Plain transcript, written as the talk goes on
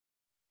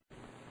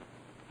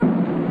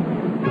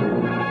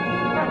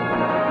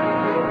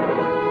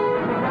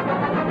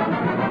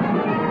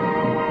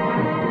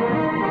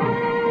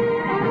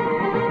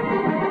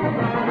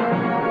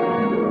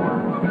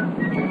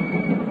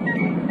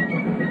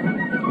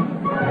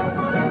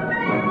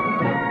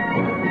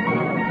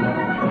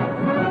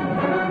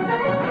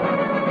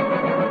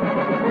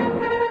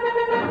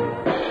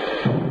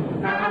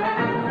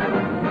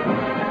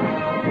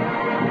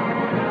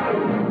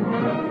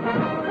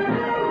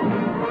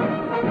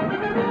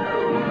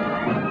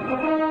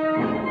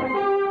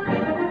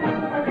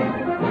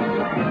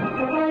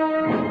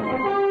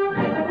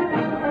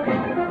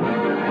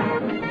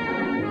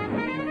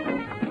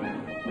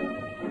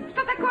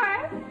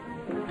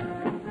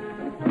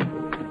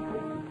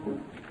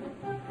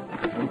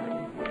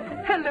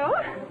Hello.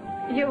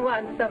 You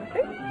want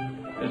something?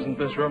 Isn't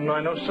this room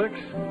 906?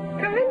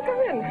 Come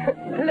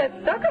in.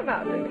 Let's talk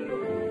about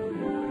it.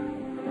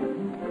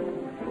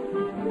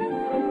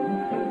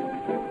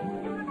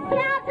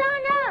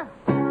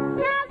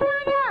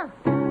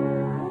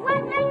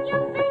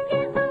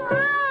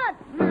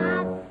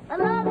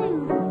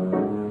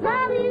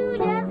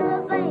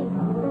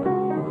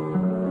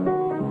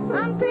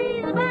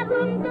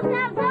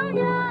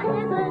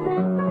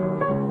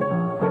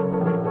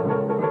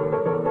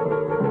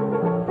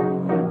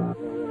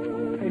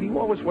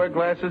 Wear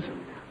glasses?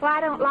 Well, I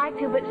don't like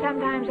to, but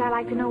sometimes I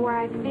like to know where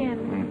I've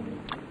been.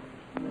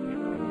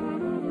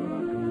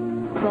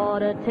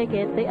 Bought a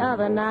ticket the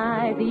other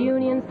night. The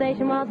Union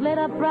Station was lit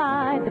up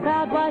bright. The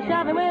crowd was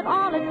shouting with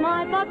all its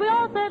might, but we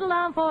all settled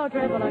down for a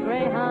trip on a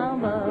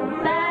Greyhound bus.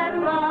 That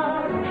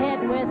was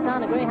heading west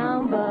on a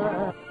Greyhound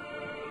bus.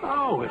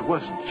 Oh, it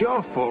wasn't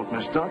your fault,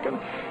 Miss Duncan.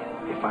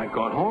 If I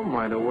got home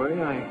right away,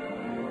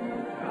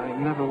 I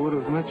never would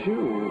have met you,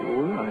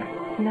 would I?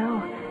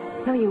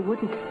 No, you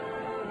wouldn't.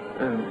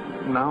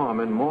 And now I'm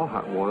in more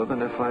hot water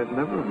than if I'd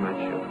never met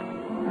you.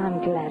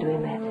 I'm glad we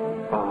met.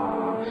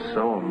 Oh,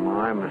 so am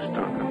I, Miss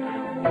Duncan.